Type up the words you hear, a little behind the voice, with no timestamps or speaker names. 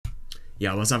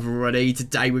Yeah, what's up everybody?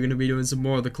 Today we're going to be doing some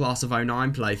more of the Class of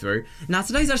 '09 playthrough. Now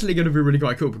today's actually going to be really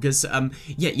quite cool because,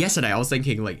 yeah, yesterday I was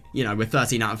thinking like, you know, we're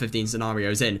 13 out of 15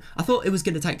 scenarios in. I thought it was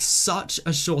going to take such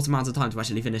a short amount of time to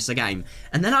actually finish the game.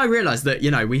 And then I realised that, you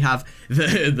know, we have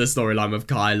the storyline with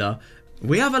Kylar.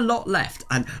 We have a lot left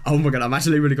and, oh my god, I'm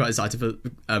actually really quite excited for,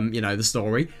 you know, the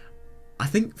story. I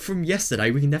think from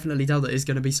yesterday, we can definitely tell that it's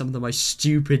going to be some of the most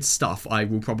stupid stuff I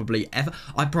probably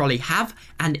have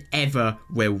and ever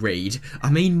will read. I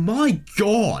mean, my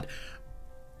god.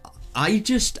 I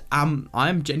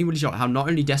am genuinely shocked how not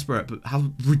only desperate, but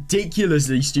how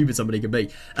ridiculously stupid somebody can be.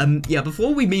 Yeah,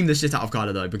 before we meme the shit out of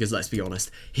Kylar though, because let's be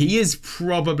honest, he is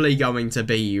probably going to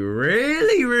be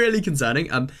really, really concerning.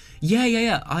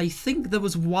 Yeah. I think there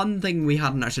was one thing we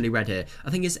hadn't actually read here.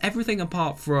 I think it's everything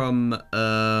apart from,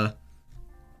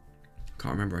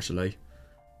 can't remember actually.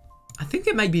 I think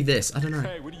it may be this. I don't know.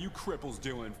 Hey, what are you cripples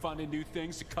doing? Finding new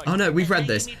things to cut. Oh no, we've read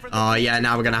this. Oh yeah,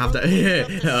 now we're gonna have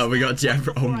to. We got Jeff.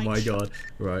 Oh my god.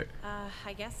 Right.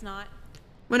 I guess not.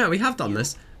 Well, no, we have done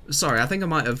this. Sorry, I think I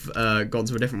might have gone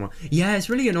to a different one. Yeah, it's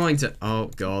really annoying to.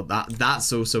 Oh god,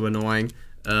 that's also annoying.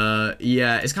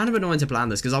 Yeah, it's kind of annoying to plan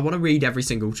this because I want to read every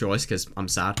single choice because I'm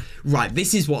sad. Right,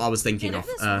 this is what I was thinking of.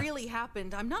 If this really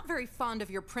happened, I'm not very fond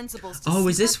of your principles. Oh,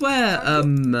 is this where I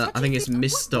think it's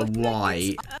Mr.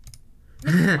 White.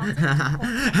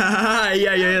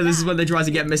 yeah, this is when they try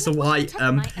to get Mr. White,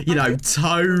 you know,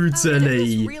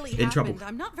 totally in trouble.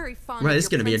 Right, this is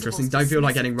gonna be interesting. Don't feel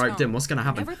like getting roped in. What's gonna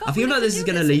happen? I feel like this is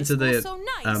gonna lead to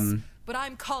the but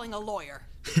I'm calling a lawyer.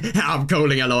 I'm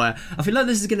calling a lawyer. I feel like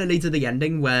this is going to lead to the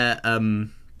ending where, oh,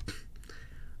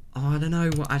 I don't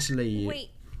know what actually... Wait,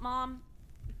 Mom,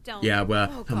 don't. Yeah, where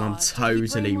her mom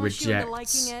totally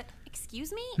rejects...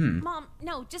 Excuse me? Mom,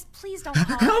 no, just please don't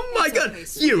call. Oh my god,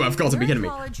 you have got to be kidding me.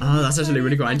 Oh, that's actually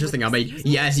really quite interesting. I mean,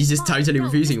 yes, he's just totally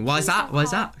refusing. Why is that? Why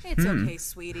is that? It's okay,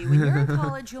 sweetie. When you're in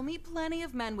college, you'll meet plenty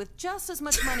of men with just as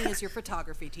much money as your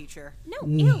photography teacher. No,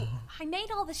 ew. I made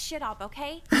all this shit up,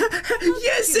 okay?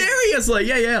 Yeah, seriously.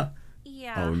 Yeah.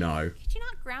 Yeah. Oh no. Could you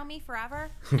not ground me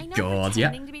forever? I know God,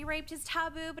 pretending to be raped is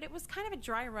taboo, but it was kind of a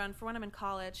dry run for when I'm in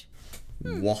college.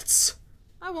 What?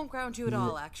 I won't ground you at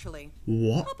all, actually.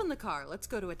 What? Hop in the car. Let's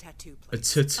go to a tattoo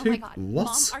place. A tattoo? Oh my god. What?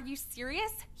 Mom, are you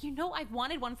serious? You know I've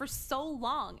wanted one for so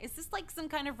long. Is this like some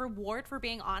kind of reward for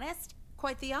being honest?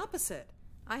 Quite the opposite.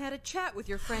 I had a chat with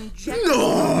your friend Jack at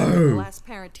the last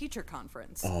parent-teacher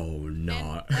conference. Oh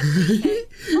no. A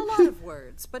lot of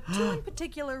words, but two in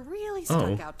particular really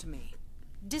stuck out to me.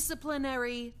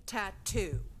 Disciplinary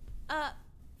tattoo.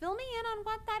 Fill me in on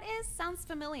what that is. Sounds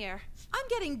familiar. I'm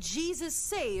getting Jesus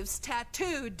Saves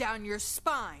tattooed down your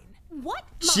spine. What?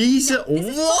 Mom, Jesus, no, this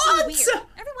is what? weird.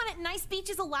 Everyone at nice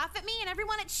beaches will laugh at me, and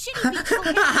everyone at shitty beaches will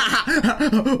hit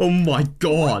me. Oh my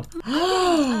god.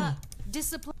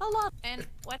 Discipline a lot and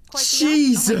what? Quite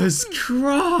Jesus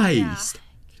Christ. Yeah.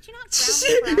 Could you not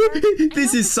ground me forever?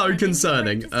 This is so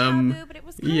concerning.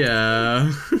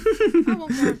 Yeah.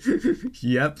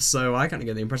 Yep, so I kind of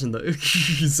get the impression that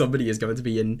somebody is going to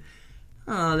be in...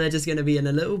 Oh, they're just going to be in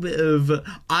a little bit of...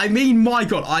 I mean, my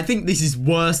god, I think this is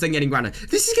worse than getting grounded.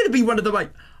 This is going to be one of the...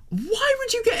 Like, why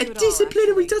would you get a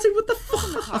disciplinary tattoo? What the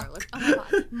fuck? Oh my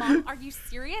god, Mom, are you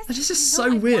serious? This is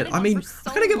so weird. I mean,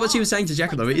 I kind of get what she was saying to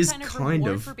Jacko, though. It is kind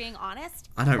of... For being honest.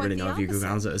 I don't really know if you could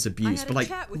ground it as abuse, but like,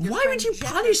 why would you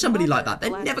punish somebody like that?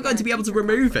 They're never going to be able to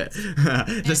remove it.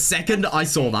 The second I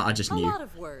saw that, I just knew. A lot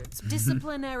of words.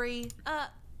 Disciplinary.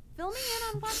 Fill me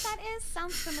in on what that is.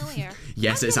 Sounds familiar.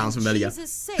 Yes, it sounds familiar.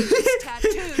 Jesus Saves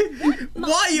tattoo.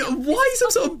 Why some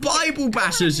sort of Bible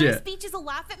basher shit? Nice beaches will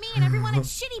laugh at me, and everyone at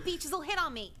shitty beaches will hit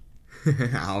on me.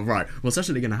 Oh, right. What's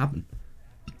actually going to happen?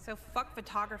 So fuck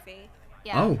photography.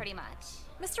 Yeah, pretty much.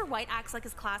 Mr. White acts like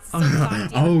his class is so goddamn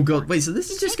oh god, wait, so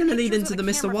this is just going to lead into the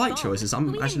Mr. White choices.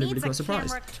 I'm actually really quite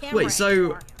surprised. Wait,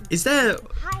 so is there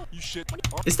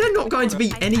not going to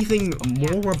be anything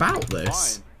more about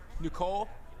this? Nicole?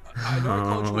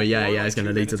 Oh yeah, it's going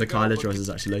to lead to the Kylar choices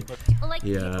actually.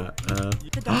 Yeah.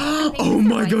 Oh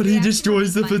my god, he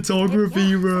destroys the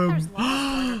photography room.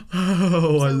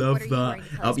 Oh, I love that.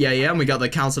 Oh yeah, and we got the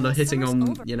counselor hitting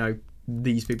on, you know,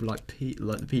 these people like the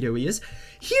pedo he is.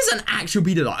 He is an actual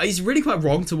pedo. Like, it's really quite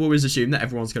wrong to always assume that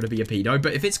everyone's going to be a pedo,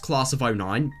 but if it's Class of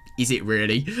 '09, is it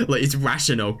really? Like, it's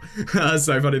rational.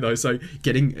 So funny though. So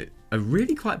getting a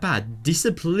really quite bad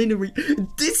disciplinary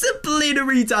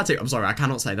tattoo. I'm sorry, I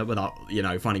cannot say that without, you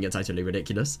know, finding it totally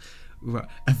ridiculous.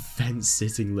 A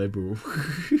fence-sitting liberal.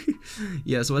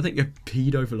 Yeah, so I think a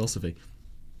pedo philosophy.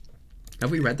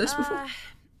 Have we read this before?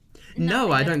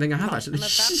 No, I don't think I have actually.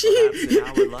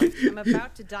 I'm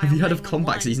about to dial Have you heard of 911.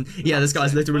 combat season? Yeah, this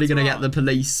guy's literally gonna get the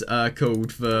police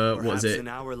called for what is it? In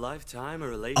our lifetime, a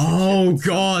relationship Oh with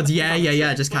some god, yeah,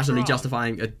 object just was casually wrong.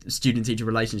 justifying a student-teacher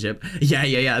relationship.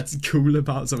 Yeah, it's cool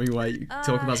about something way.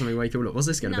 Talk about something way cooler. What's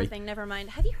this gonna be? Nothing, never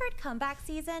mind. Have you heard Comeback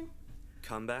Season?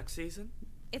 Comeback season?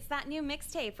 It's that new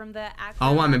mixtape from the actor.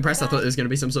 Oh, I'm impressed. I thought guy. there was gonna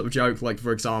be some sort of joke, like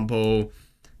for example,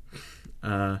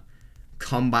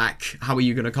 come back. How are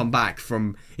you gonna come back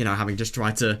from having just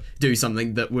tried to do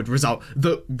something that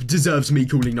deserves me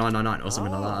calling 999 or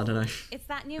something like that? I don't know. It's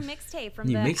that new mixtape from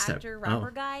New the mixtape? actor rapper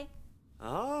Oh. guy.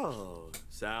 Oh,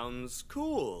 sounds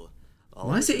cool.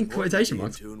 Why is it in quotation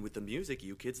marks? In tune with the music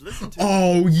you kids listen to.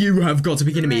 Oh, you have got to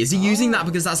be kidding me. Is he using that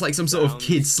because that's like some sort of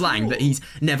kid slang that he's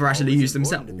never actually used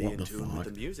himself? What the fuck?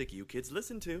 The music you kids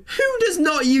listen to. Who does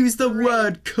not use the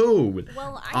word cool?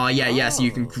 Well, Oh, yeah, so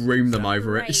you can groom them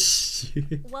over it.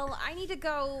 Well, I need to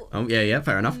go Oh, yeah,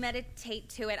 fair enough. meditate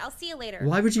to it. I'll see you later.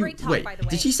 Why would you... Great talk, Wait, by the way.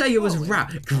 did you say it was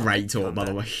rap? Great talk, by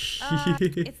the way.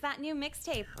 It's that new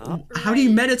mixtape. How do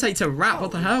you meditate to rap?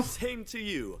 What the hell? Same to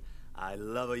you. I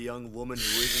love a young woman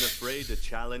who isn't afraid to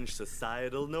challenge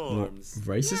societal norms.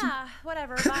 Racism? Yeah,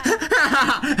 whatever.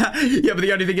 Bye. Yeah, but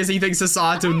the only thing is he thinks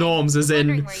societal norms as in...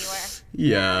 Wondering where you were.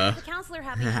 Yeah. The counselor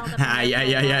had me held up.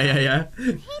 Yeah.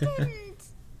 He didn't,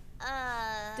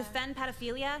 Defend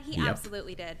pedophilia? He Yep.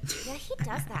 absolutely did. yeah, he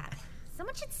does that.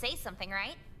 Someone should say something,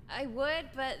 right? I would,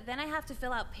 but then I have to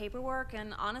fill out paperwork,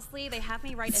 and honestly, they have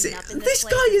me write See, enough in this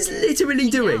place guy is as it literally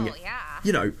doing, Oh,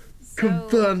 yeah.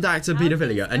 confirmed acts of how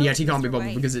paedophilia, things and yet he go, can't be Mr. bothered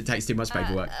White? because it takes too much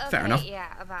paperwork. Fair Okay, enough.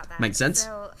 Yeah, about that. Makes sense.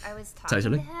 So I was talking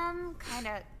Totally. to him, kind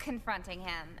of confronting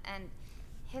him, and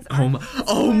his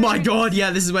Oh my god, yeah,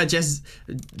 this is where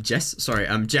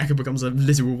Jacob becomes a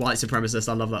literal white supremacist.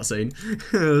 I love that scene.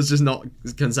 It's just not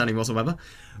concerning whatsoever.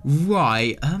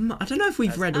 Right, I don't know if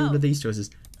we've read all of these choices.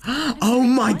 Oh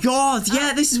my god,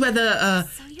 yeah, this is where the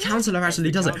counselor actually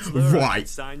does it. Right.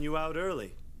 Sign you out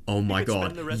early. Oh my You could god,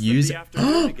 spend the rest use of the it.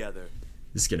 afternoon together.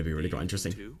 This is going to be really quite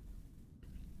interesting. Two.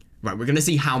 Right, we're going to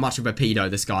see how much of a pedo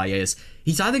this guy is.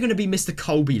 He's either going to be Mr.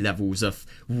 Colby levels of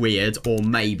weird or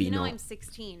maybe You know not. I'm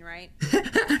 16, right?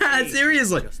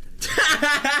 Seriously.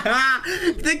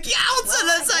 The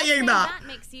counselor saying that. That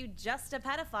makes you just a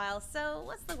pedophile, so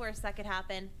what's the worst that could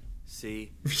happen?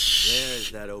 See,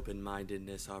 there's that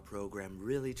open-mindedness our program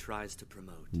really tries to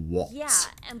promote. What? Yeah,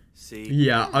 and See,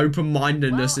 Yeah,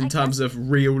 open-mindedness Well, in I terms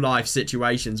of real-life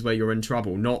situations where you're in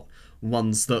trouble, not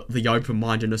ones that the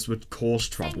open-mindedness would cause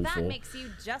trouble that for. makes you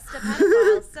just a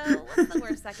pedophile, so what's the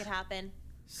worst that could happen?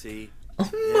 see. Oh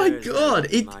my there's that god,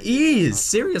 it open-mindedness is! our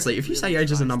Seriously, if you program say really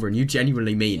age is a tries number and you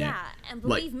genuinely mean it, Yeah, and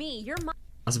like- believe me, your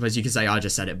I suppose you could say I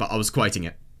just said it, but I was quoting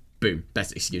it. Boom,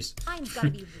 best excuse. mind's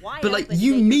gotta be wide But, like, open to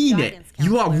you date your mean it. guidance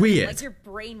You are counselor. weird. Like, your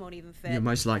brain won't even fit. You're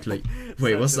most likely...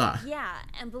 Wait, what's that? Yeah,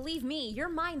 and believe me, your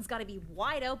mind's gotta be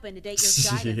wide open to date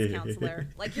your guidance counselor.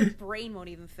 Like, your brain won't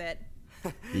even fit.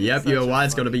 Yep, Such your a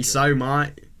wide's gotta funny be joke. so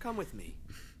might. Come with me.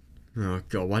 Oh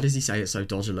god, why does he say it so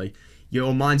dodgily?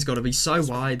 Your mind's gotta be so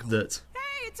wide that...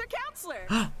 Hey, it's our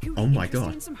counselor. Oh my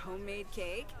god. In some homemade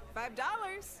cake. $5.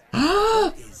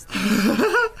 Ah!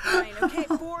 Fine, okay,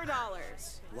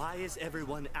 $4. Why is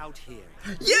everyone out here?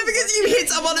 Yeah, because you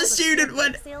hit up on a student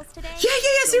when... Sales today? Yeah,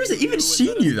 seriously, even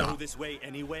she knew Go that. this way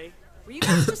anyway. Were you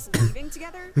guys just leaving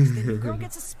together? Did the new girl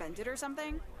get suspended or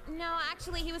something? No,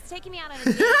 actually, he was taking me out on a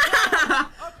date.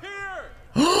 Up here!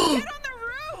 Get on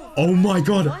the roof! Oh my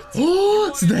god.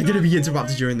 Oh, so they're gonna be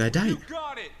interrupted during their date. You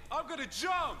got it! I'm gonna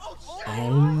jump!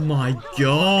 Oh my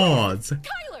god.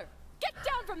 Kylar, get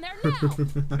down from there now!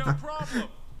 No problem.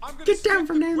 I'm gonna Get down skip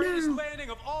from the there greatest now. landing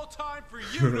of all time for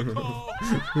you, Nicole.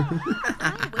 Am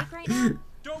I awake right now?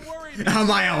 Don't worry.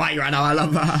 Am I awake right now? I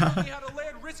love that. Me how to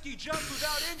land risky jumps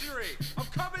without injury. I'm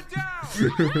coming down.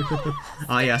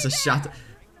 Oh yes, a shatter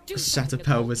something,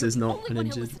 pelvis Nicole. is You're the not only an one who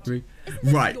injury. listens to- Isn't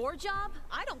this Right. your job?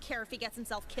 I don't care if he gets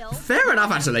himself killed. Fair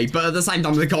enough, actually, but at the same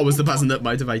time, Nicole was the person that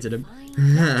motivated him. Fine. Is this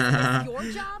your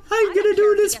job? I'm I gonna don't do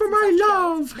care if he this gets for my himself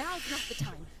love. killed. Now's not the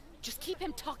time. Just keep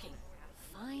him talking.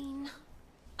 Fine.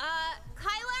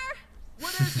 Kylar?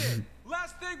 What is it?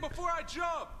 Last thing before I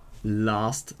jump.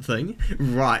 Last thing.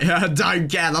 Right, don't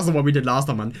care. That's the one we did last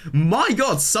time, man. My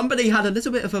god, somebody had a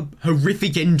little bit of a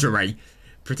horrific injury.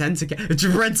 Pretend to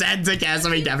care,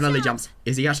 so he definitely jumps.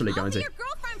 Is he actually I'll going be to? your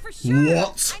girlfriend for sure.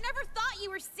 What? I never thought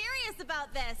you were serious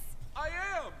about this. I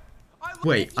am.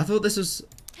 Wait, I thought this was...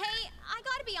 Hey, I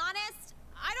gotta be honest.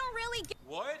 I don't really get...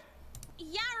 What?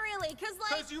 Yeah, really, cause like...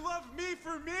 Because you love me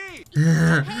for me.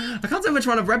 I can't say which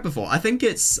one I've read before. I think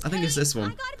it's this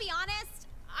one. I gotta be honest.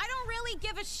 I don't really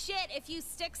give a shit if you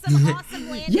stick some awesome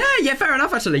landing. Yeah, fair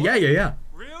enough, actually. Yeah.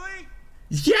 Really?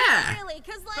 Yeah. Really?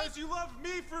 Because, like... Because you love me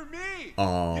for me.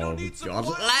 Oh, you don't need some God.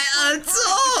 blood Let her to be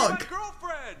talk. my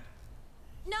girlfriend.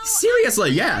 No, Seriously,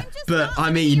 yeah. I'm just But, not I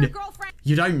gonna be your mean, girlfriend.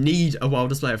 you don't need a wild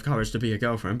display of courage to be a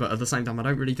girlfriend, but at the same time, I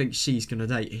don't really think she's going to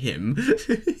date him.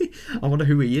 I wonder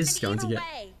who he is going to Either get.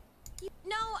 way.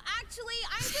 No, actually,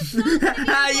 I'm just not gonna be your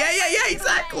Yeah, girlfriend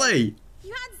exactly.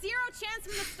 You had 0 chance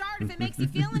from the start if it makes you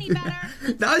feel any better.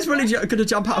 That was really going to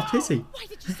jump out of pity. Why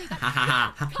did you say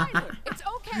that? Kylar, it's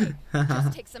okay.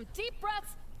 Just take some deep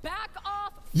breaths. Back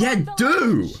off. Yeah, from the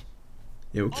do. ledge.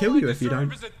 It will kill All you I if you deserve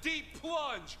don't. is a deep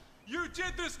plunge. You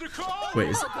did this, Nicole. Wait,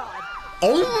 is... Oh God.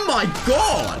 Oh my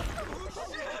God!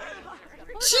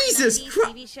 Jesus 90s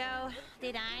Christ! TV show.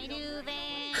 Did I do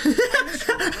this?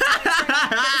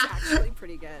 Actually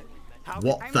pretty good.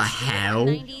 What the hell?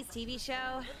 90s TV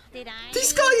show. Did I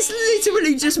These do guys this?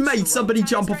 literally just made somebody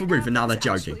jump off a roof and now they're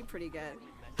Actually joking. pretty good.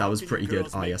 That was How can pretty you good.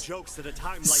 girls Oh, make yes. jokes at a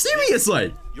time like Seriously?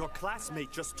 this? Your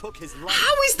classmate just took his life.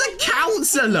 How is the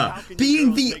counselor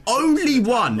being the only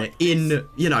one in,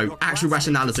 you know, actual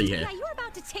rationality here? Yeah, you were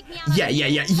about to take me out.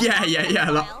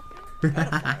 Yeah. Like...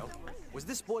 Pedophile? Was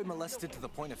this boy molested to the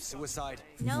point of suicide?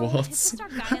 No, What? it's just our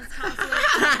guidance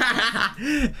counselor.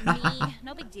 Me,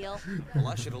 no big deal. Well,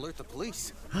 I should alert the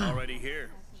police. Already here.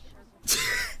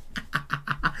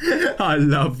 I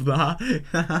love that.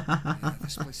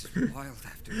 This place is wild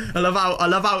after that. I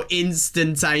love how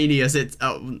instantaneous it's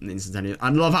instantaneous. I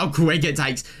love how quick it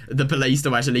takes the police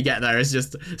to actually get there. It's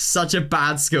just such a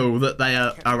bad school that they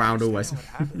are around always.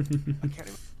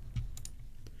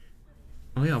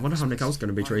 Oh yeah, I wonder how Nicole's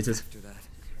gonna be treated. After that,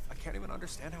 I can't even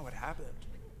understand how it happened.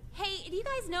 Hey, do you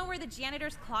guys know where the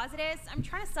janitor's closet is? I'm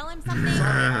trying to sell him something.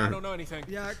 I don't know anything.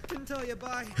 Yeah, I couldn't tell you.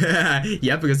 Bye.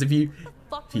 Yeah, because if you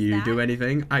Fuck was do that?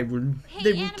 anything, I will. Hey,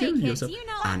 They will Anime kill Kid, yourself. do you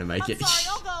know? Anime I'm Kid.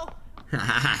 sorry, I'll go.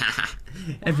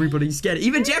 Everybody's scared.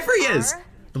 Even Jeffrey is.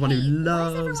 The one who Hey, why is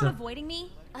loves everyone her. avoiding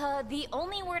me? The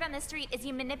only word on the street is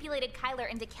you manipulated Kylar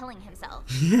into killing himself.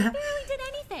 I barely did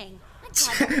anything.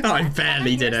 I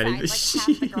barely did anything. anything.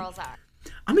 Like half the girls are.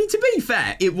 I mean, to be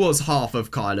fair, it was half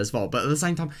of Kylar's fault, but at the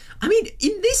same time, I mean,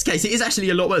 in this case, it is actually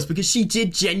a lot worse because she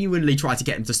did genuinely try to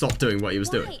get him to stop doing what he was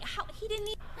doing. Why? How? He didn't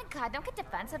even... My God, don't get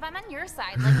defensive. I'm on your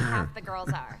side like half the girls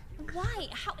are. Why?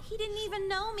 How? He didn't even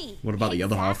know me. What about the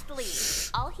other half?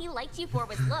 Exactly. All he liked you for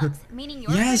was looks, meaning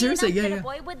you're Yeah, pretty seriously, enough yeah, that yeah. a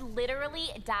boy would literally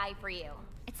die for you.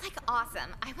 It's like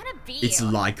awesome. I want to be It's you.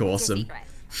 like What's your awesome. secret?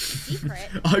 Secret?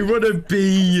 I want to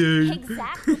be you.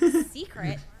 Exactly.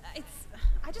 Secret?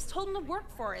 I just told him to work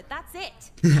for it. That's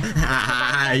it.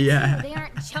 Yeah. They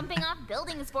aren't jumping off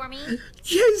buildings for me.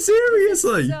 Yeah,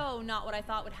 seriously. So not what I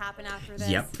thought would happen after this.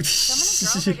 Yep.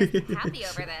 So many girls are just happy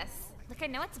over this. Like, I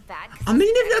know it's bad. I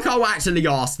mean, if Nicole actually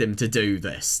asked him to do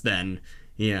this, then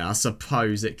yeah, I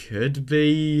suppose it could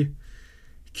be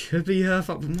her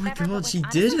fault. But my Whatever, God, but, she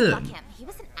like, honestly, fuck didn't. him. He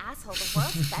was an asshole. The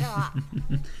world's better off.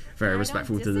 Very I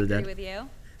respectful don't to the disagree dead.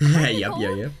 with you.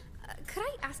 Yep. Could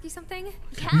I ask you something?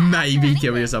 Yeah, Maybe sure, kill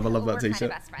anything. yourself. I love that We're kind of t-shirt.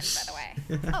 best friends, by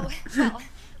the way. Oh, well,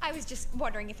 I was just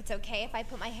wondering if it's okay if I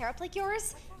put my hair up like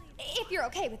yours. If you're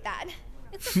okay with that.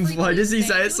 It's a free Why does he thing.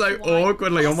 say Do it so what you want.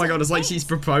 awkwardly? Oh my God, it's like she's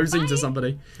proposing to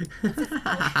somebody.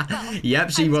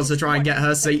 Yep, she wants to try and get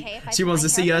her she wants to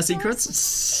see her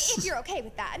secrets. If you're okay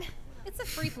with that. It's a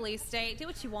free police state. Do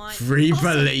what you want. Free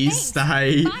Awesome, police thanks.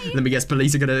 state. Bye. Let me guess,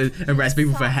 police are gonna arrest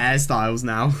people for hairstyles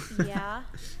now. Yeah.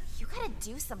 You gotta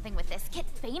do something with this. Get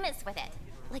famous with it.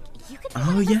 Like, you could be Oh,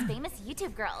 one of yeah. those famous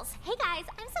YouTube girls. Hey guys,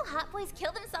 I'm so hot, boys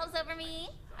kill themselves over me.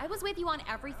 I was with you on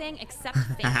everything except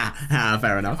famous.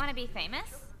 Fair enough. Want to be famous?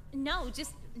 No,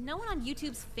 just no one on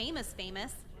YouTube's famous.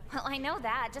 Well, I know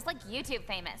that. Just like YouTube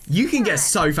famous. You can Come get on.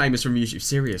 so famous from YouTube.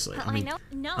 Seriously. Well, I mean, know.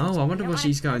 No. oh, I wonder don't what wanna-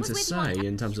 she's going I was to with you on say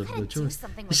in terms You of gotta the do choice.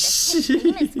 something with this. Get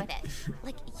famous with it.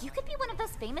 Like, you could be one of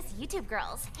those famous YouTube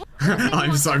girls. Hey,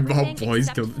 I'm so hot, everything boys.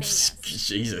 except Come- famous.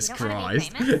 Jesus You don't wanna be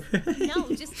Christ.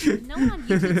 No, just no one on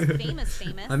YouTube's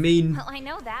famous. I mean, well, I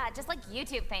know that. Just like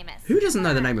YouTube famous. who doesn't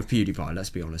know the name of PewDiePie? Let's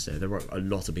be honest here. There are a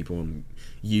lot of people on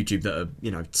YouTube that are,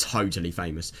 you know, totally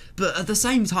famous. But at the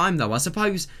same time, though, I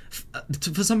suppose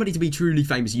for somebody to be truly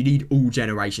famous, you need all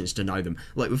generations to know them.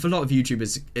 Like with a lot of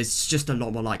YouTubers, it's just a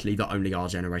lot more likely that only our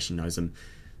generation knows them.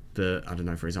 But I don't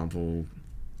know, for example,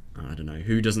 I don't know,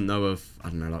 who doesn't know of, I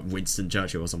don't know, like Winston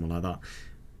Churchill or someone like that.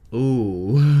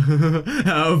 Ooh,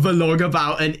 a vlog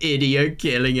about an idiot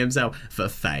killing himself for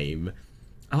fame.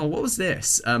 Oh, what was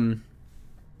this?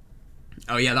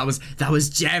 Oh yeah, that was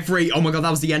Jeffrey. Oh my God, that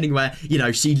was the ending where, you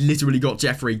know, she literally got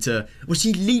Jeffrey to, well,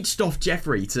 she leeched off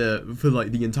Jeffrey for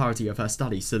like the entirety of her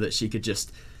study so that she could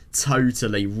just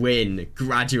totally win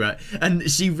graduate. And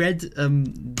she read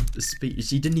the speech.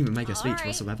 She didn't even make a speech Alright,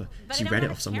 whatsoever. but She I don't read it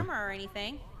have off a somewhere. camera or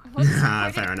anything.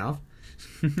 Fair enough.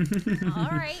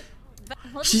 Alright.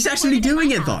 She's actually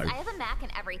doing it, though. I have a Mac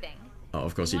and everything. Oh,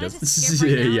 of course she You wanna does. just skip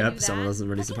right now and Yep, do someone that? doesn't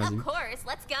really Cooking, surprise of you. course,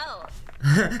 let's go.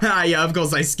 Yeah, of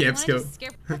course they skip. You wanna just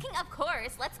skip? Cooking, of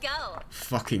course, let's go.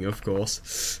 Fucking of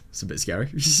course. It's a bit scary.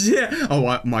 Yeah.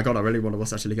 Oh my god, I really wonder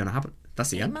what's actually going to happen. That's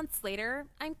the 8 end. months later,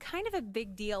 I'm kind of a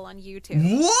big deal on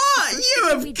YouTube. What? First You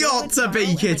thing have we did got went to viral be in,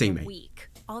 like, kidding a me. week.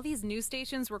 All these news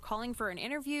stations were calling for an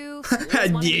interview. schools wanted to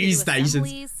do News stations.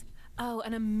 assemblies. Oh,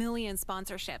 and a million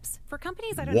sponsorships for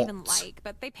companies I don't even What? like,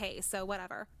 but they pay, so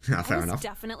whatever. Fair I was enough.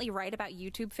 definitely right about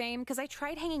YouTube fame because I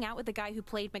tried hanging out with the guy who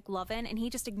played McLovin, and he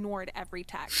just ignored every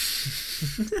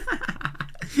text.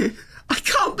 I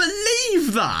can't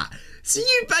believe that. So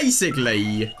you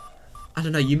basically, I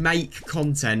don't know, you make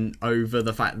content over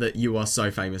the fact that you are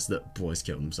so famous that boys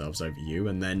kill themselves over you,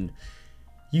 and then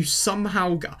you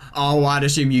somehow go, oh, I'd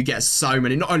assume you get so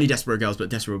many, not only desperate girls, but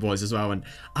desperate boys as well. And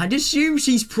I'd assume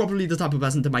she's probably the type of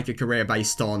person to make a career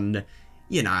based on,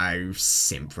 you know,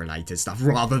 simp-related stuff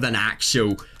rather than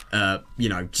actual, you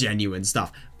know, genuine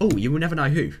stuff. Oh, you will never know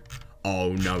who.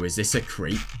 Oh, no, is this a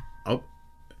creep? Oh.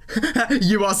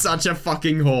 You are such a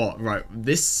fucking whore. Right,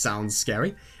 this sounds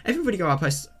scary. Every video I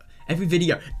post... Every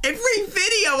video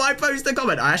I post a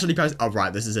comment. I actually post, oh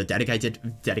right, this is a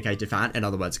dedicated fan. In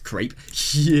other words, creep.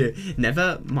 Yeah.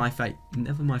 Never my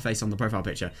face on the profile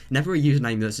picture. Never a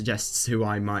username that suggests who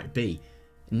I might be.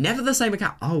 Never the same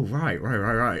account. Oh right.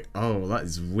 Oh, that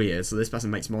is weird. So this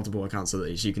person makes multiple accounts so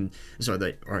that she can,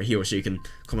 or he or she can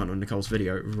comment on Nicole's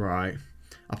video. Right.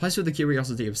 I post with the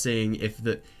curiosity of seeing if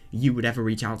that you would ever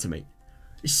reach out to me.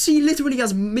 She literally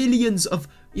has millions of,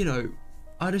 you know,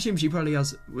 I'd assume she probably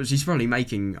has, well, she's probably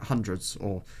making hundreds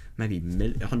or maybe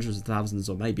hundreds of thousands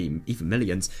or maybe even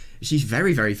millions. She's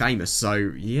very, very famous. So,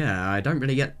 yeah, I don't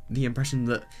really get the impression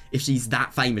that if she's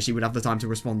that famous, she would have the time to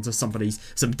respond to some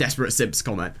desperate simps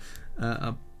comment.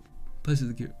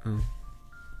 Posted the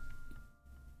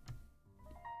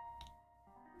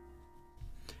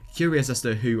Curious as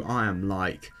to who I am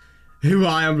like the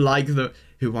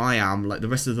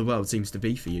rest of the world seems to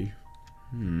be for you.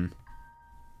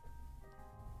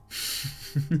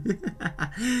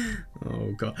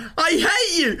 Oh god, I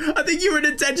hate you. I think you're an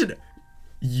intention.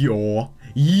 You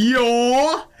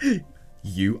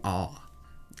are.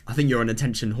 I think you're an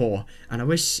attention whore, and I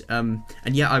wish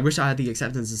I wish I had the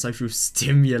acceptance and social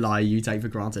stimuli you take for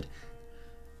granted.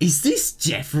 Is this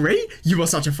Jeffrey? You are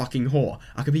such a fucking whore.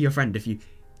 I could be your friend if you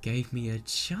gave me a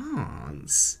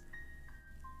chance.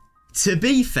 To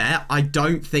be fair, I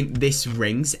don't think this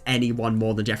rings anyone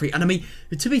more than Jeffrey. And I mean,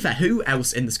 to be fair, who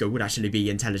else in the school would actually be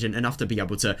intelligent enough to be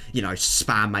able to, you know,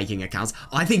 spam making accounts?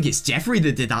 I think it's Jeffrey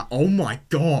that did that. Oh my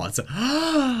god.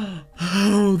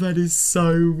 Oh, that is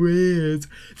so weird.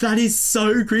 That is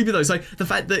so creepy though. So the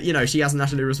fact that, you know, she hasn't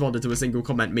actually responded to a single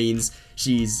comment means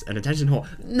she's an attention whore.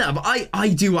 No, but I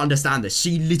do understand this.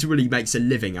 She literally makes a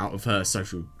living out of her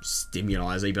social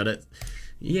stimuli, but it...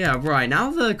 Yeah, right, now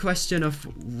the question of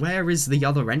where is the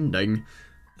other ending?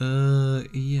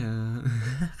 Yeah.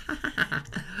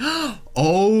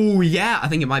 Oh, yeah, I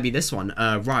think it might be this one.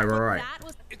 Right.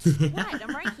 What?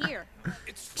 I'm right here.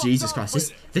 Jesus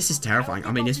Christ, this is terrifying.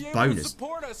 I mean, his bone is...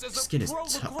 Skin is...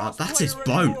 that's his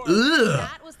bone. Ugh!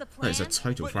 That was the plan. That is a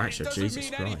total fracture, Jesus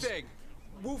Christ.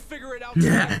 We'll figure it out.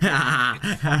 Yeah,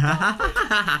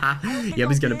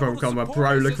 he's gonna become a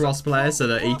pro lacrosse player so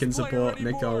that he can support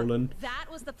Nicole and... That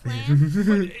was the plan.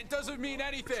 But it doesn't mean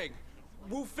anything.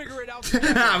 We'll figure it out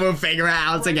together. We'll figure it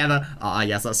out together. Ah,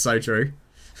 yes, that's so true.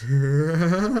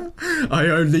 I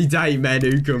only date men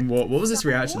who can walk. What was this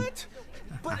reaction? What?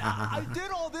 But I did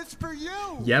all this for you.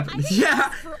 Yep. Yeah.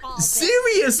 for all this.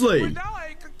 Seriously. But now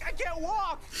I can't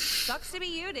walk. Sucks to be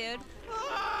you, dude.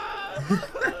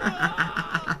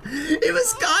 It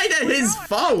was kind of his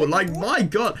fault. Like, my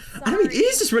god. I mean, it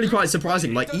is just really quite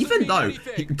surprising. Like, even though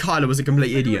Kylar was a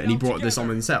complete idiot and he brought this on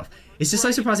himself, it's just so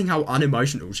surprising how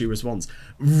unemotional she responds.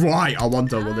 Right, I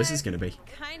wonder what this is going to be.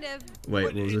 Kind of. Wait,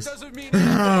 But what was it this? doesn't mean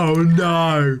Oh,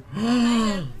 no.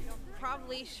 Kind of.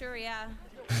 Probably, sure, yeah.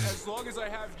 as long as I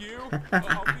have you,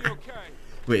 I'll be okay.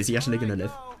 Wait, is he actually going to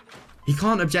live? He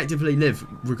can't objectively live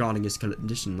regarding his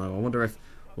condition, though. I wonder if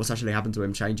what's actually happened to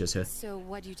him changes here. So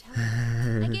what'd you tell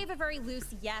him? I gave a very loose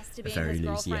yes to being very his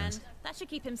loose girlfriend. yes. That should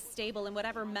keep him stable in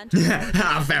whatever mental.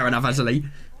 Fair enough, actually.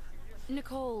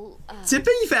 Nicole, To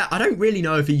be fair, I don't really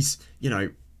know if he's, you know,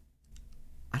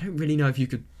 I don't really know if you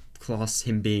could class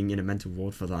him being in a mental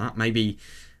ward for that. Maybe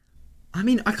I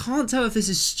mean, I can't tell if this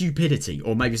is stupidity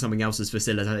or maybe something else has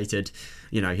facilitated,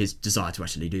 you know, his desire to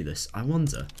actually do this. I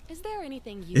wonder. Is there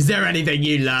anything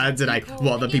you learned today? Nicole,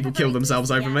 What, that people kill themselves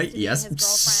over me? Yes.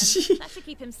 That should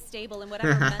keep him stable in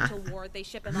whatever mental ward they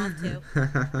ship him off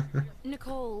to.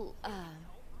 Nicole,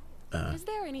 is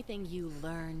there anything you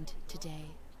learned today?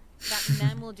 That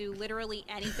men will do literally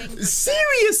anything. For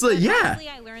Seriously, yeah. Honestly,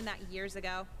 I learned that years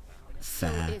ago.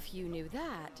 Fair. So if you knew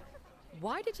that,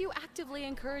 why did you actively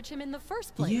encourage him in the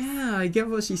first place? Yeah, I get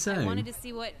what she's saying. I wanted to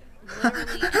see what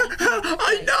literally anything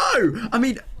I know. I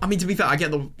mean, to be fair, I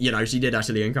get the, you know, she did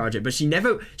actually encourage it, but she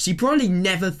probably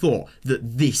never thought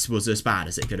that this was as bad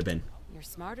as it could have been. You're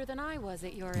smarter than I was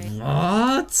at your age.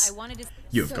 What? I wanted to.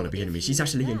 You've got to be kidding me. She's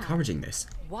actually encouraging this.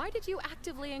 Why did you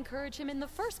actively encourage him in the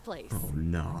first place? Oh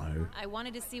no. I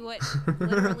wanted to see what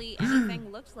literally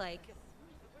anything looked like.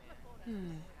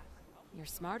 You're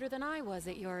smarter than I was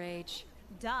at your age.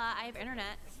 Duh, I have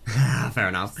internet. Fair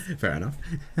enough. Fair enough.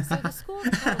 So the school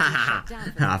shut down for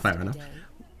the rest Fair of the enough. day.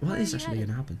 What Where is are you actually going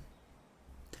to headed?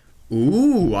 happen?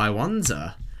 Ooh, I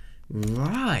wonder.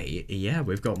 Right. Yeah,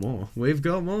 we've got more. We've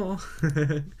got more.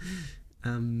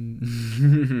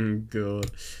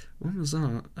 God. When was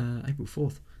that? April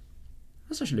 4th.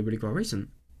 That's actually really quite recent.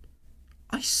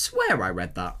 I swear I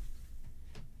read that.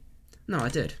 No, I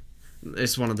did.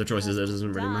 It's one of the choices that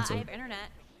doesn't really Duh, matter. I have internet.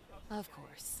 Of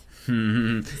course.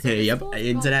 Yep, School's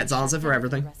internet's probably answer shut for down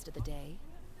everything. The rest of the day.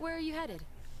 Where are you headed?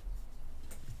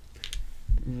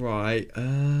 Right,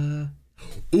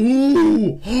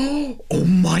 Ooh! Oh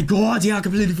my god, yeah, I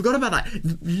completely forgot about that.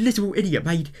 Little idiot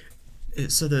made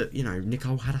it so that, you know,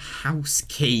 Nicole had a house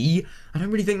key. I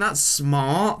don't really think that's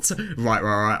smart. Right.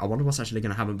 I wonder what's actually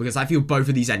going to happen, because I feel both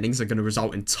of these endings are going to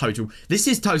result in total... This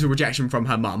is total rejection from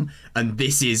her mum, and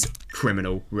this is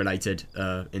criminal-related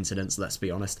incidents, let's be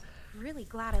honest. Really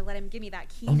glad I let him give me that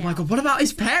key. Oh my god, what about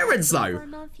his parents, For though? a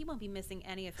month, he won't be missing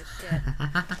any of his shit.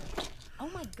 Oh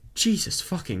my god. Jesus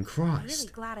fucking I'm Christ.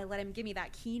 really glad I let him give me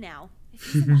that key now.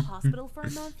 If he's in the hospital for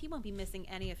a month, he won't be missing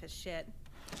any of his shit.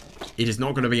 It is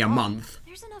not going to be a month.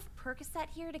 There's enough Percocet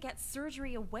here to get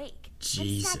surgery awake.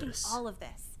 Jesus. I'm stacking all of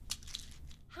this.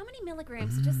 How many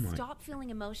milligrams to just stop feeling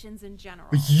emotions in general?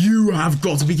 You have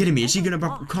got to be kidding me. Is she going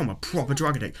to become a proper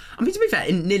drug addict? I mean, to be fair,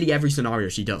 in nearly every scenario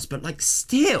she does, but, like,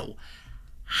 still...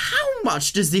 How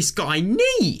much does this guy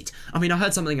need? I mean, I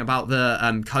heard something about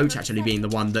the coach actually being the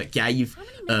one that gave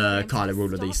Kylar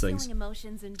all of these things.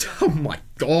 Oh my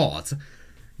god.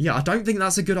 Yeah, I don't think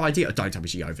that's a good idea. Don't tell me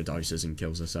she overdoses and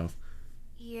kills herself.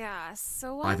 Yeah,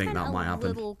 so I think that might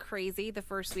happen. a little crazy the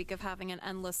first week of having an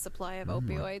endless supply of opioids.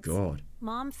 Oh my god.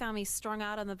 Mom found me strung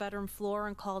out on the bedroom floor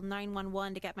and called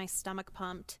 911 to get my stomach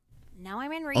pumped. Now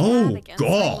I'm in rehab against my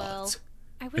will. God.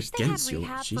 I wish Against they your-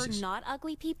 had rehab Jesus. for not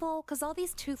ugly people, because all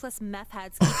these toothless meth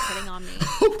heads keep hitting on me.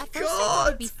 Oh At first I thought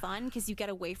it'd be god. fun because you get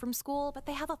away from school, but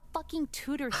they have a fucking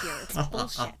tutor here. It's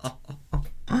bullshit.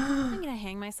 I'm gonna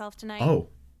hang myself tonight. Oh.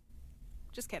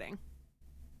 Just kidding.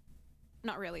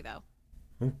 Not really, though.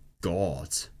 Oh god.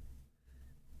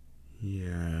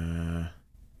 Yeah.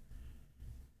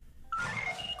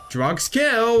 Drugs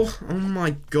kill. Oh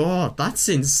my god, that's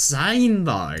insane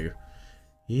though.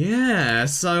 Yeah,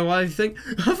 so I think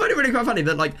I find it really quite funny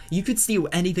that, like, you could steal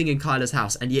anything in Kylar's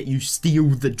house and yet you steal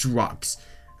the drugs.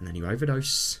 And then you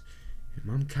overdose.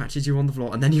 Your mum catches you on the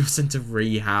floor and then you're sent to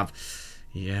rehab.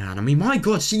 Yeah, and I mean, my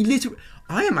god, she literally...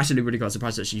 I am actually really quite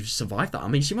surprised that she survived that. I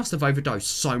mean, she must have overdosed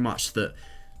so much that,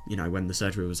 you know, when the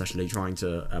surgery was actually trying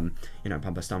to, you know,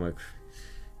 pump her stomach...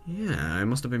 Yeah, it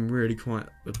must have been really quite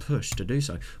a push to do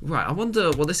so. Right, I wonder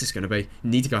what this is going to be.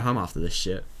 Need to go home after this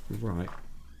shit. Right.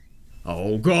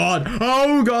 Oh god!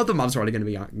 Oh god! The mum's probably going to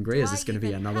be angry. Is this going to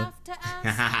be another?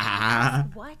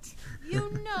 What?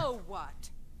 You know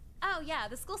what? Oh yeah,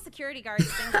 the school security guard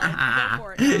is single. Go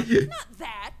for it. Mom. Not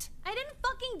that. I didn't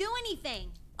fucking do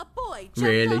anything. A boy jumped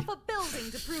Really? off a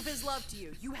building to prove his love to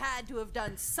you. You had to have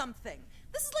done something.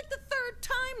 This is like the third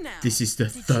time now. This is the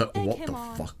third. What him the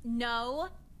on? fuck? No,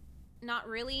 not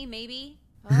really. Maybe.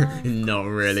 Not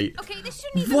really. Okay, this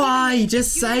shouldn't even. Why? Be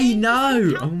Just you say didn't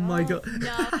no. count- Oh my god.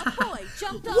 No. A boy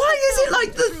jumped off Why a is it building like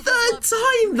to the prove his third love to you.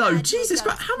 time You though? had to have Jesus done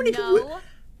Christ! How many people? No.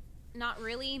 Not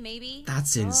really. Maybe.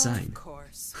 That's insane. Of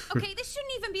course. Okay, this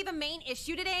shouldn't even be the main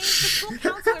issue today. The school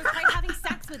counselor tried having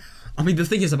sex with. I mean, the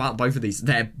thing is about both of these,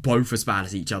 they're both as bad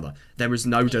as each other. There is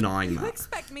no denying You that.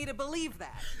 expect me to believe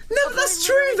that? No, A that's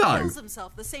boy true, literally though. kills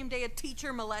himself the same day a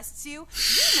teacher molests you. You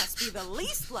must be the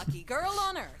least lucky girl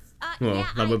on earth. Well, Yeah,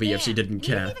 that would I be if she am. didn't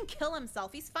He care. didn't even kill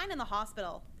himself. He's fine in the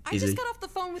hospital. I Is just he? got off the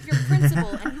phone with your principal,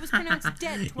 and he was pronounced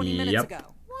dead 20 minutes Yep.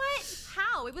 ago. What?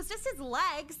 How? no, it was just his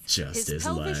legs. Just His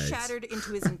pelvis legs. shattered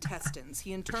into his intestines.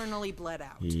 He internally bled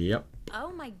out. Yep.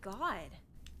 Oh my god.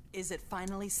 Is it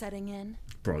finally setting in?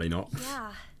 Probably not.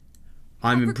 Yeah.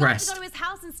 I'm I forgot impressed. to go to his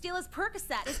house and steal his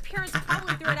Percocet. His parents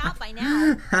probably threw it out by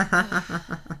now.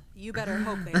 You better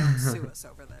hope they don't sue us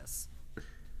over this.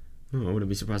 Oh, I wouldn't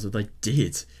be surprised if they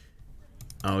did.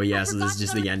 Oh yeah, so this is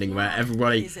just the ending where Is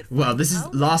everybody. it Well, this is Oh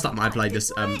last my time I played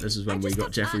this. God, This is when I we just got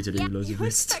got Jeffrey to do loads of You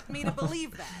this. expect me to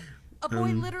believe that? A boy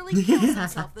literally kills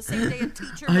himself the same day a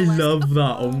teacher I molested- love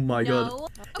that. Oh my god. No.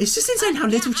 It's just insane how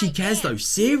little she cares though.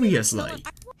 Seriously.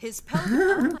 His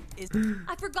pelvis is...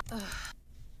 I forgot.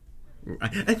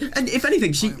 And if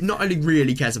anything, she not only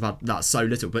really cares about that so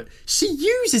little, but she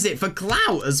uses it for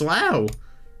clout as well.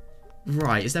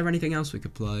 Right, is there anything else we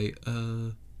could play?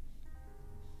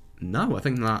 No, I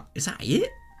think that... Is that it?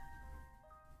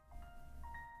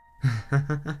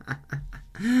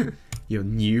 Your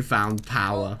newfound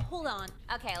power. Hold on.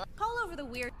 Okay, Call over the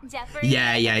weird. Jeffrey.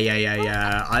 Yeah.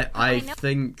 I know.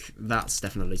 think that's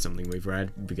definitely something we've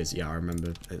read, because, yeah, I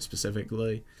remember it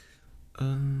specifically.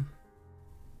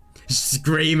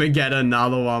 Scream and get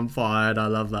another one fired. I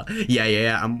love that.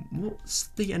 Yeah. What's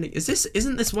the ending?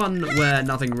 Isn't this one where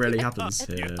nothing really happens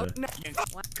here?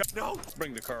 No.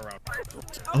 Bring the car around.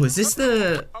 Oh, is this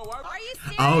the... Are you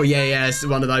serious? Oh, yeah, it's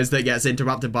one of those that gets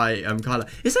interrupted by Kylar.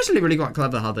 It's actually really quite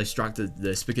clever how they structured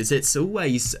this, because it's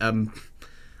always...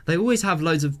 they always have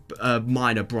loads of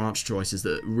minor branch choices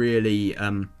that really...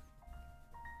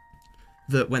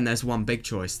 that when there's one big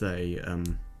choice, they...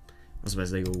 I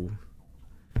suppose they all...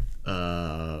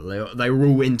 they were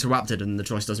all interrupted and the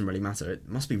choice doesn't really matter. It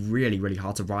must be really, really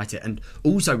hard to write it, and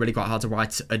also really quite hard to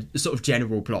write a sort of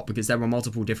general plot, because there are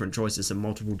multiple different choices and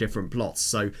multiple different plots.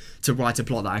 So to write a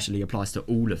plot that actually applies to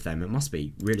all of them, it must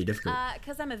be really difficult.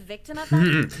 Because I'm a victim of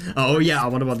that. Oh yeah, I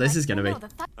wonder what this is going to be.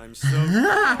 I'm so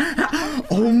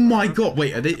Oh my god,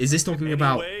 wait, is this talking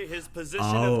about... Anyway, his position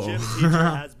Oh. of gym teacher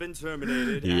has been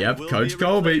terminated. and Yep, will Coach be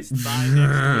Colby. replaced by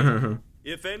next week.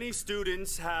 If any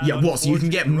students have Yeah, what, so you can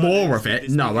get unfortunate more of run-ins it?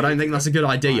 with No, I don't think that's a good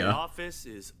My idea. office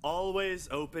is always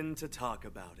open to talk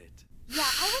about it. Yeah,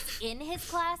 I was in his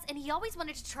class, and he always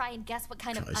wanted to try and guess what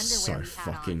kind of That is underwear so we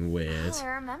had fucking on. weird. Oh, I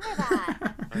remember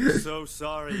that. I'm so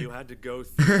sorry you had to go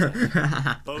through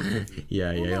that. Both of you.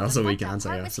 Yeah, Well, no, that's the all we fucked up can say,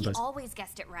 part I was he suppose. always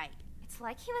guessed it right. It's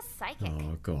like he was psychic.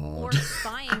 Oh Or god.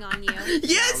 spying on you. Yeah,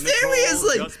 Now, Nicole,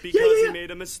 seriously! just because Yeah. he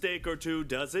made a mistake or two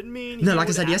doesn't mean No, he like I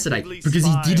would said yesterday, actively because he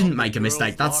spy didn't on make a the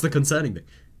mistake. girls' That's the locker. concerning thing.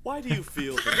 Why do you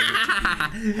feel the need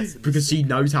to be pessimistic? Because he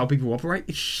knows how people operate.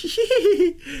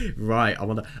 Right, I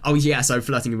wonder. Oh yeah, so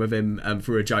flirting with him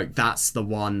through a joke. That's the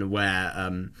one where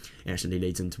it actually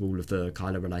leads into all of the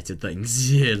Kylar related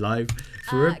things. Yeah, like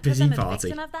for a 'Cause busy I'm a party.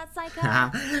 victim of that psycho.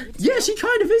 Yeah, she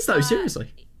kind of is though.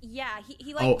 Seriously. Yeah,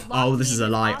 he like. Oh, locked this me is in a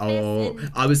his lie. office Oh,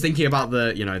 and- I was thinking about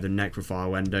the, the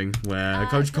necrophile ending where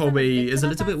Coach 'cause I'm a Colby is a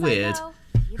victim little bit of weird. that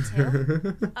You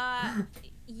too?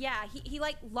 Yeah, he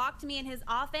like locked me in his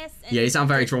office. And Yeah, you sound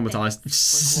very did things.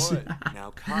 traumatized. What?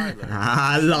 Now, Kyler.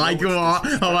 I like what?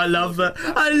 Oh, I love that.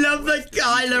 I love that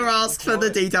Kylar asks for the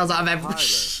details out of every.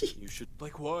 Kyler, you should.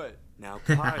 Like what? Now,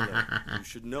 Kyler, you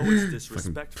should know it's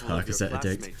disrespectful of your Percocet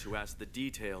addict. classmate to ask the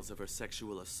details of her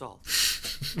sexual assault.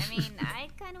 I mean, I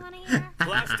kind of want to hear.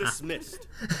 Class dismissed.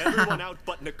 Everyone out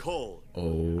but Nicole.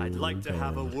 Oh, I'd like to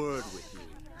have a God. word with you.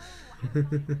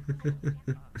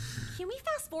 Can we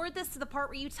fast forward this to the part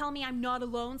where you tell me I'm not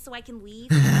alone so I can leave?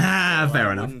 Ah, fair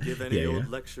I enough. wouldn't give any Yeah, old yeah.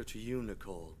 lecture to you,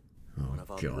 Nicole. Oh, One of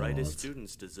our God. brightest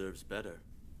students deserves better.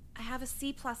 I have a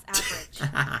C+ average.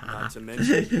 Not to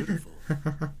mention beautiful.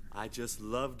 I just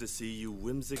love to see you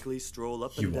whimsically stroll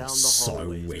up You and are down the so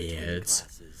hallways between weird.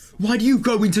 classes. Why do you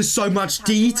go into so much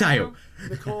detail?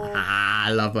 Nicole, Ah,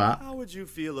 I love that. how would you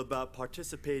feel about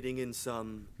participating in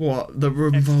some What? The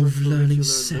revolve learning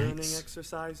extracurricular learning sex?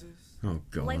 exercises? Oh,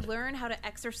 Will I God. learn how to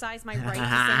exercise my right to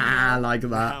I say no? like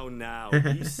that. Now,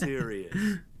 be serious.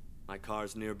 My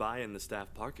car's nearby in the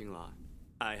staff parking lot.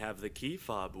 I have the key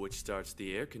fob which starts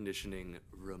the air conditioning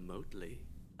remotely.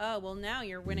 Oh, well now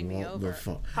you're winning me What the over.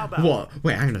 fuck? How about- What?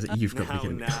 Wait, hang on a second. You've got to be Now,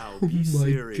 kidding me. now, Oh be my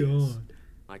serious. God.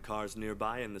 My car's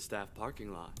nearby in the staff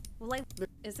parking lot. Will I...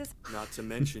 Is this... Not to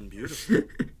mention beautiful.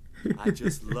 I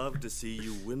just love to see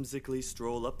you whimsically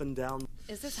stroll up and down.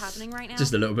 Is this happening right now?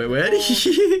 Just a little bit weird.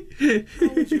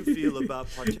 How would you feel about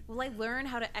Will I learn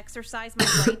how to exercise my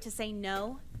right to say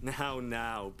no?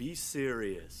 Now, be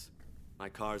serious. My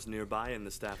car's nearby in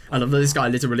the staff I love that this guy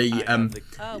literally, I have the-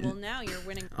 Oh, well now you're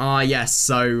winning. yes,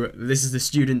 so this is the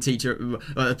student-teacher,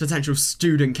 potential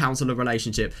student-counselor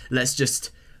relationship. Let's just...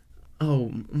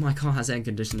 Oh, my car has air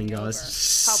conditioning,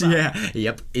 guys. How about Yeah,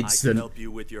 yep, I can instant. help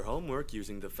you with your homework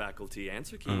using the faculty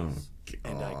answer keys.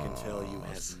 And I can tell you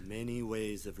have many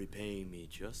ways of repaying me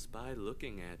just by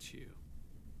looking at you.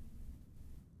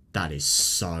 That is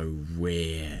so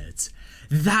weird.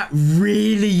 That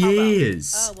really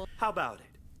is. Oh, well, How about it?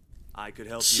 I could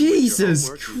help Jesus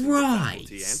you with your homework using the faculty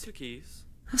Christ. answer keys.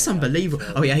 That's unbelievable.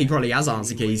 Oh yeah, he probably has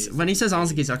answer keys. When he says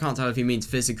answer keys, I can't tell if he means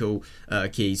physical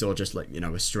keys or just like, you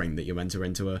know, a string that you enter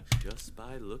into a Just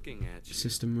by looking at you.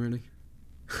 system, really.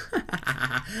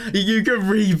 You can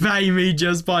repay me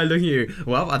just by looking at you.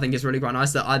 Well, I think it's really quite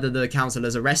nice that either the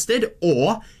counsellor's arrested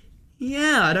or,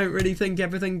 yeah, I don't really think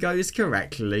everything goes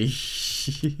correctly.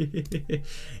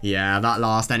 Yeah, that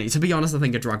last ending. To be honest, I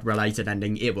think a drug-related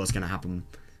ending, it was going to happen.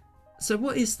 So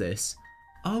what is this?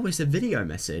 Oh, it's a video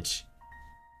message.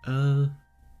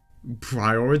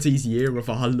 Priorities year of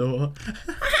our law.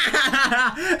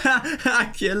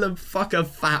 Kill and fuck a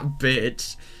fat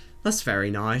bitch. That's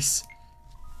very nice.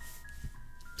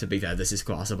 To be fair, this is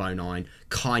class of 09.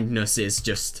 Kindness is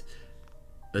just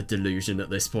a delusion at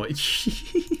this point.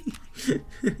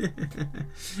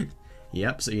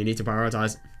 Yep, so you need to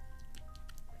prioritize.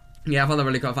 Yeah, I found that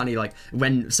really quite funny, like,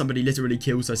 when somebody literally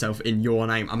kills herself in your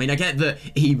name. I mean, I get that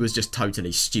he was just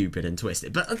totally stupid and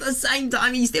twisted, but at the same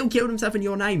time, he still killed himself in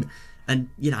your name. And,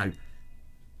 you know,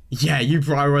 yeah, you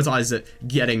prioritize it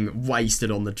getting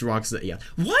wasted on the drugs that he has.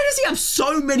 Why does he have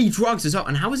so many drugs as well?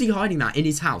 And how is he hiding that in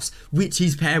his house, which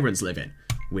his parents live in?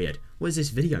 Weird. What is this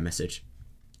video message?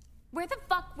 Where the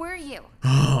fuck were you?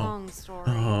 long story.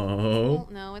 Oh. Well,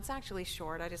 no, it's actually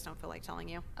short. I just don't feel like telling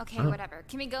you. Okay, whatever.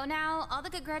 Can we go now? All the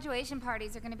good graduation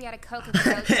parties are gonna be at a Coca if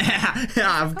we go to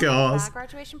Yeah, of course. Bad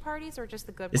graduation parties or just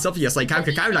the good It's ones? obviously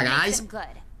Coca-Cola, guys. Them good.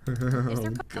 Is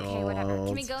there Okay, whatever.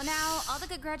 Can we go now? All the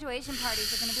good graduation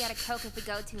parties are gonna be at a Coke if we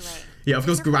go too late. Yeah, of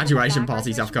course, Is there Coca graduation bad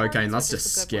parties have graduation cocaine. That's parties or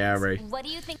just just the good ones? scary. What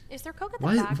do you think? Is there Coke at the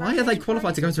Why bad are they graduation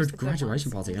qualified to go parties to or a just the good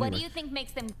graduation ones? party What do anyway? you think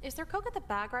makes them? Is there Coke at the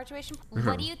bad graduation?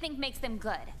 What do you think makes them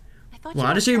good? I thought Well,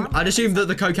 you were I'd assume that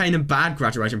the cocaine and bad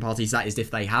graduation parties, that is if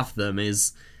they have them,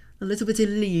 is a little bit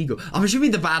illegal. I'm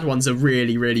assuming the bad ones are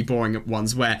really, really boring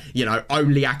ones where, you know,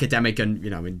 only academic and,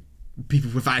 you know, and people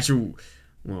with actual...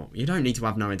 Well, you don't need to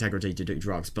have no integrity to do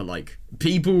drugs, but, like,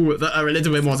 people that are a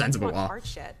little bit more sensible are. hard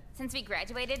shit. Since we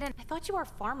graduated and I thought you were a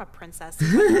pharma princess.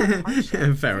 You weren't hard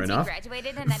shit. Fair since enough. we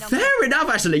graduated and I don't Fair enough,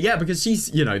 actually, yeah, because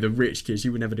she's, you know, the rich kid. She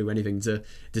would never do anything to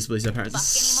displease her parents.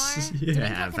 fuck anymore. Doing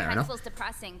Yeah, coke in fair high enoug's school's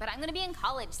depressing, but I'm gonna be in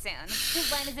college soon.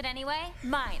 Whose line is it anyway?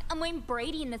 Mine. I'm wearing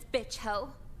Brady in this bitch hoe.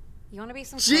 You want to be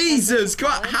some Jesus cokehead bitch in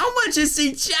Christ, college? how much has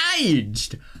he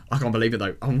changed? I can't believe it,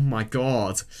 though. Oh, my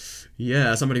God.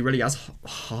 Yeah, somebody really has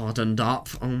hardened up.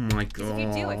 Oh, my God.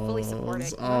 If you do, I fully support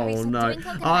it. You Oh, wanna be no. Doing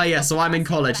coke in Oh, high yeah, school's so I'm in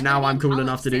depressing, college. but Now gonna I'm be in cool college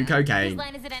enough to do soon. cocaine. Whose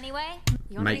line is it anyway?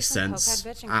 You wanna be Makes some sense.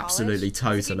 cokehead bitch in Absolutely,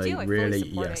 college? 'Cause totally, if you do, I really, fully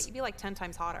support yes. it. You'd be like 10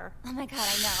 times hotter. Oh my god,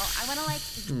 I know. I wanna like.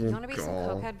 You want to be some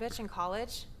God. cokehead bitch in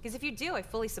college? Because if you do, I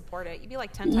fully support it. You'd be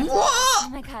like 10 times hotter. Oh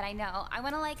What? my god, I know. I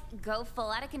wanna like go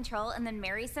full out of control and then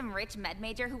marry some rich med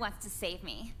major who wants to save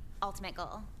me. Ultimate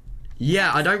goal.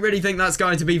 Yeah, I don't really think that's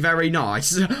going to be very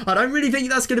nice. I don't really think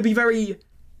that's going to be very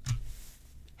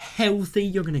healthy.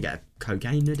 You're going to get a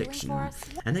cocaine addiction. for us?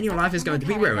 And then your life is Oh going my to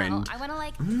be God, I know. ruined. I wanna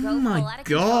like Oh go full my out of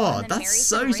control and God, then marry that's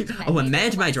some so rich stupid. med Oh, a major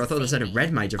med who major. I wants thought to they said a save red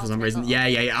me. major for some Ultimate reason. goal. Yeah,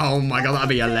 yeah, yeah. Oh my God, that'd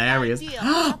be hilarious.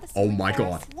 Oh my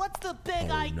God. What's the big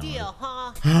idea,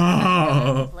 huh?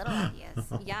 Oh. Little ideas.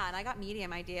 Yeah, and I got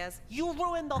medium ideas. You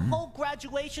ruined the whole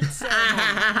graduation ceremony.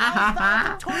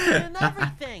 I was valedictorian and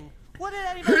everything. What did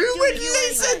anybody Who do would to you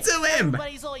listen anyway? to him?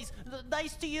 Everybody's always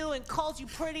nice to you and calls you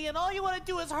pretty, and all you want to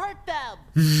do is hurt them.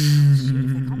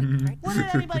 What did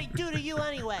anybody do to you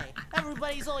anyway?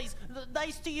 Everybody's always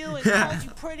nice to you and calls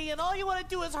you pretty, and all you want to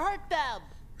do is hurt them.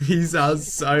 He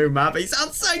sounds so mad. He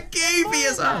sounds so goofy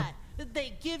as well.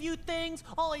 They give you things,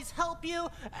 always help you,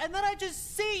 and then I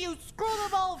just see you screw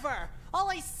them over. All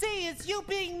I see is you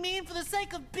being mean for the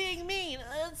sake of being mean.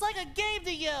 It's like a game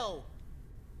to you.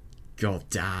 God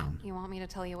damn. You want me to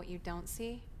tell you what you don't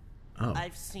see? Oh.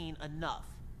 I've seen enough.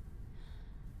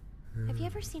 Have you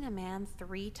ever seen a man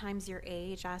 3 times your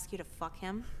age ask you to fuck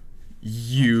him?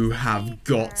 You have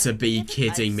got to be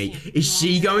kidding me. Is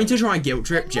she going to try and guilt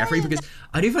trip Jeffrey? Because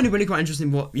I do find it really quite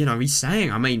interesting what, you know, he's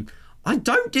saying. I mean, I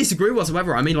don't disagree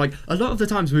whatsoever. I mean, like, a lot of the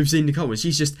times we've seen Nicole and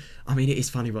she's just, I mean, it is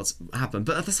funny what's happened.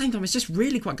 But at the same time, it's just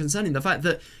really quite concerning. The fact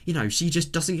that, you know, she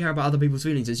just doesn't care about other people's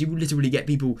feelings. As you literally get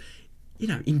people, you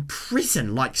know, in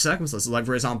prison-like circumstances. Like,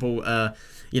 for example,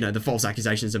 you know, the false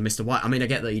accusations of Mr. White. I mean, I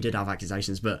get that he did have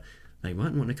accusations, but they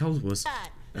weren't what Nicole's was.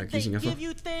 accusing her for. They give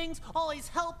you things, always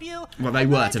help you. Well, they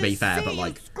were, to be fair, but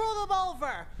like, screw them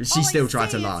over. She still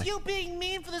tried to lie. It's you being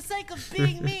mean for the sake of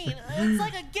being mean. It's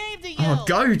like a game to you. Oh,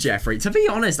 go, Jeffrey. To be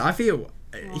honest, I feel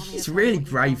he's really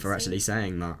brave for actually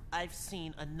saying that. I've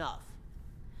seen enough.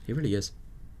 He really is.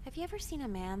 Have you ever seen a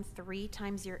man 3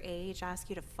 times your age ask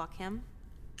you to fuck him?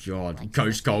 God, Like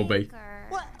Coach Colby.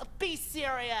 What? Be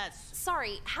serious.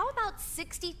 Sorry, how about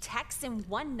 60 texts in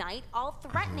one night all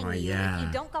threatening Oh, you yeah. if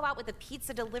you don't go out with a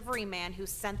pizza delivery man who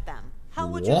sent them? How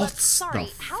would you What? Sorry,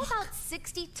 the how about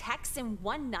 60 texts in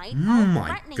one night Oh all my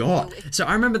threatening god. you if So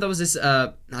I remember there was this,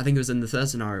 I think it was in the third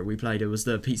scenario we played, it was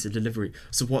the pizza delivery.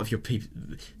 So what if your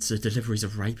pizza delivery's a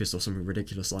rapist or something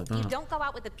ridiculous like you that? don't go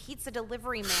out with a pizza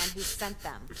delivery man who sent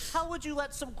them? How would you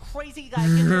let some crazy guy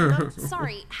get your number?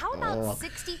 Sorry, how about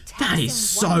 60 texts That is in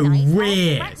so one night all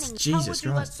weird. threatening you? How Jesus would you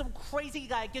let Christ. some crazy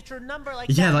guy get your number like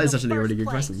Yeah, that that in is the actually a really first good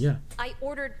place? question, yeah. I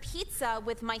ordered pizza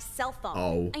with my cell phone.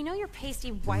 Oh. I know your pasty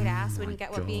white ass my wouldn't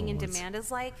get what being in God. demand is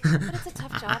like, but it's a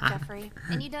tough job, Jeffrey.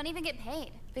 And you don't even get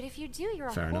paid. But if you do, you're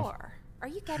a Fair enough. whore. Are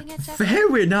you getting it, Jeffrey? Fair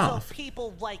So enough.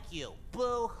 people like you.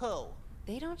 Boo-hoo.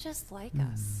 They don't just like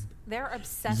us. They're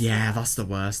obsessed Yeah, with that's us. the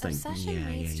worst thing. Obsession Yeah,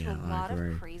 leads yeah, to yeah, a lot I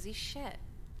agree. of crazy shit.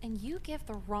 And you give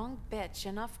the wrong bitch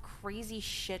enough crazy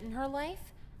shit in her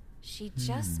life, she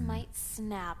just Hmm. might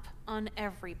snap on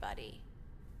everybody.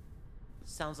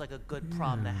 Sounds like a good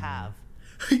problem to have.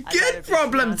 Good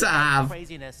problem to have.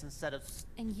 Craziness instead of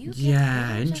And you give Yeah,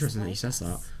 women just interesting that he like says that.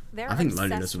 us. They're I think obsessed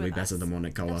loneliness would be with better us. than what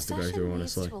Nicole has to go Obsession through,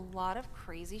 leads honestly. to a lot of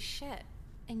crazy shit.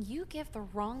 And you give the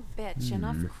wrong bitch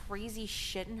enough crazy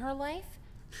shit in her life,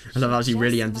 I love how she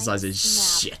really just might emphasizes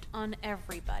snap shit. on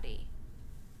everybody.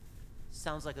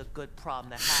 sounds like a good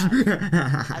problem to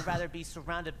have. I'd rather be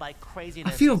surrounded by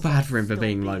craziness. I feel instead bad of for him for still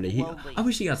being lonely. I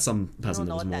wish he had some You person don't that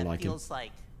know was what more that like him. feels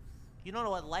like. You don't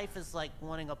know what life is like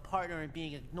wanting a partner and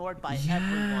being ignored by Yeah,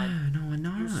 everyone. no, I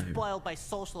know. You're spoiled by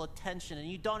social attention and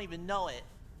you don't even know it.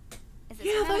 Is it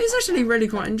Yeah, some that kind is of actually really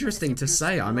quite interesting to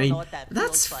say. I mean, know what that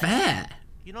that's feels like. fair.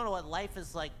 You don't know what life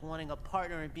is like wanting a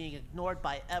partner and being ignored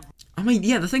by everyone. I mean,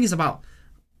 yeah, the thing is about...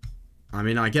 I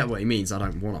mean, I get what he means. I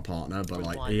don't want a partner, but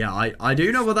like, yeah, I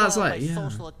do know what that's Spoiled like. by Yeah.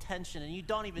 social attention and you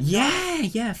don't even know Yeah,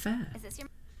 it. yeah, fair. Is this your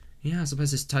Yeah, I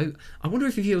suppose it's I wonder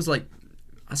if he feels like...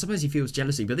 I suppose he feels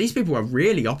jealousy, but these people are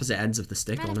really opposite ends of the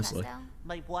stick, honestly. manifesto?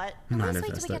 Like what? Let's wait till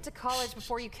Manifest we it. get to college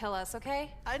before you kill us,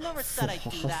 okay? I never said I'd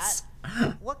do that.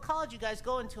 What college you guys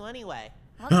going to anyway?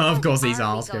 What Of course college he's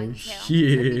are we asking. going to? Could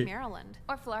be Yeah. Maryland.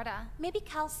 Or Florida. Maybe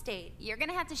Cal State. You're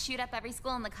gonna have to shoot up every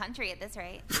school in the country at this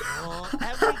rate. Well,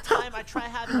 every time I try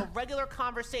having a regular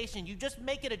conversation, you just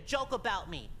make it a joke about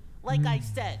me. Like I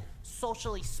said,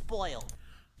 socially spoiled.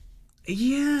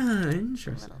 Yeah, A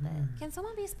interesting. little bit. Can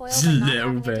someone be spoiled Just by a not little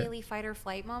having bit. a daily fight or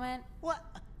flight moment? What?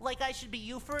 Like I should be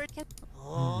you for it?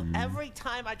 Oh, every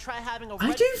time I try having a I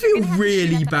reg- do feel have to shoot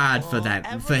really up bad for Well, them,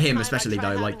 every for him time I especially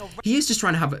try though. Like having a he is just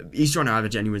trying to have a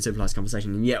genuine civilized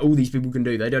conversation, and yet all these people can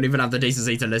do. They don't even have the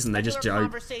decency to listen. They just regular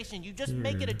joke. conversation, you just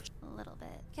make it a A little bit.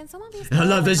 Can someone be I spoiled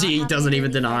love by that not she having doesn't a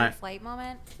even daily deny fight or it. flight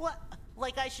moment? What?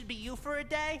 Like I should be you for a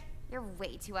day? You're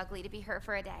way too ugly to be hurt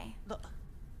for a day.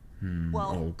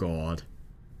 Well, Oh god.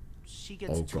 she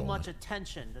gets oh, too God. much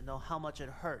attention to know how much it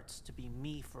hurts to be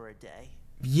me for a day.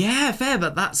 Yeah, fair,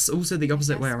 but that's also the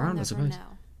opposite way Guess we'll around, I never suppose.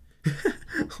 know.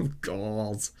 Oh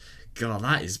god. God,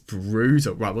 that is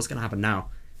brutal. Right, what's gonna happen now?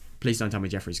 Please don't tell me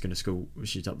Jeffrey's gonna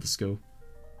shoot up the school.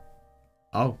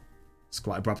 Oh. It's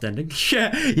quite abrupt ending.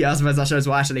 Yeah, I suppose that shows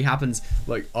what actually happens,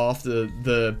 like, after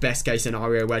the best case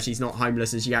scenario where she's not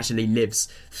homeless and she actually lives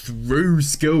through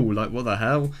school. Like, what the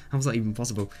hell? How's that even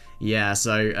possible? Yeah,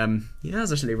 so, yeah,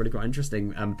 that's actually really quite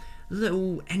interesting.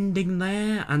 Little ending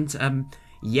there, and,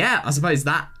 yeah, I suppose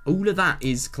that, all of that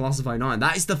is Class of 09.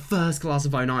 That is the first Class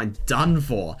of 09 done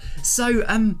for. So,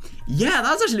 yeah,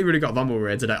 that's actually really got fun while we're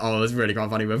here today. Oh, it was really quite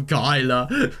funny with Kylar.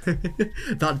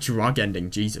 That drug ending,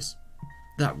 Jesus.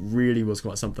 That really was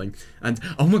quite something. And,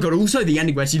 oh my god, also the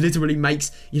ending where she literally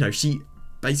makes, you know, she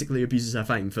basically abuses her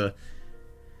fame for,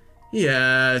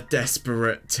 yeah,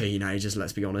 desperate teenagers,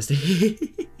 let's be honest.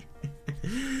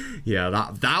 Yeah,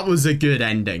 that was a good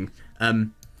ending.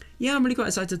 Yeah, I'm really quite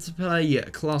excited to play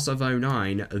Class of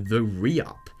 09, the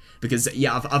re-up. Because,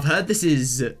 yeah, I've heard this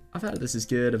is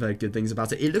good. I've heard good things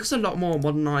about it. It looks a lot more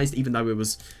modernized, even though it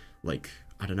was, like,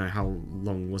 I don't know, how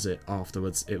long was it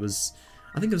afterwards? It was,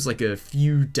 I think it was like a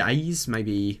few days,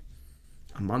 maybe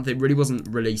a month. It really wasn't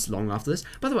released long after this.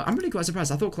 By the way, I'm really quite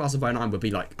surprised. I thought Class of 09 would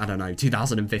be like, I don't know,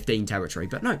 2015 territory.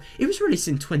 But no, it was released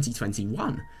in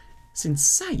 2021. It's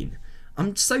insane.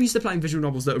 I'm so used to playing visual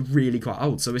novels that are really quite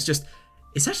old. So it's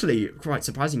actually quite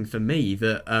surprising for me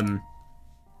that,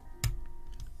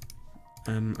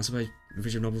 I suppose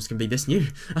visual novels can be this new.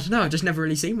 I don't know, I've just never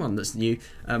really seen one that's new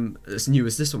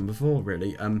as this one before,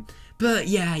 really. But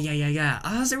yeah.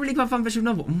 That's a really quite fun visual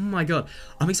novel. Oh my god.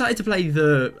 I'm excited to play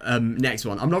the next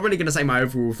one. I'm not really going to say my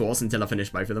overall thoughts until I finish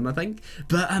both of them, I think.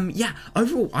 But yeah,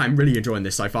 overall, I'm really enjoying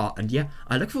this so far. And yeah,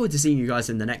 I look forward to seeing you guys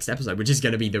in the next episode, which is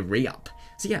going to be the re-up.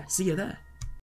 So yeah, see you there.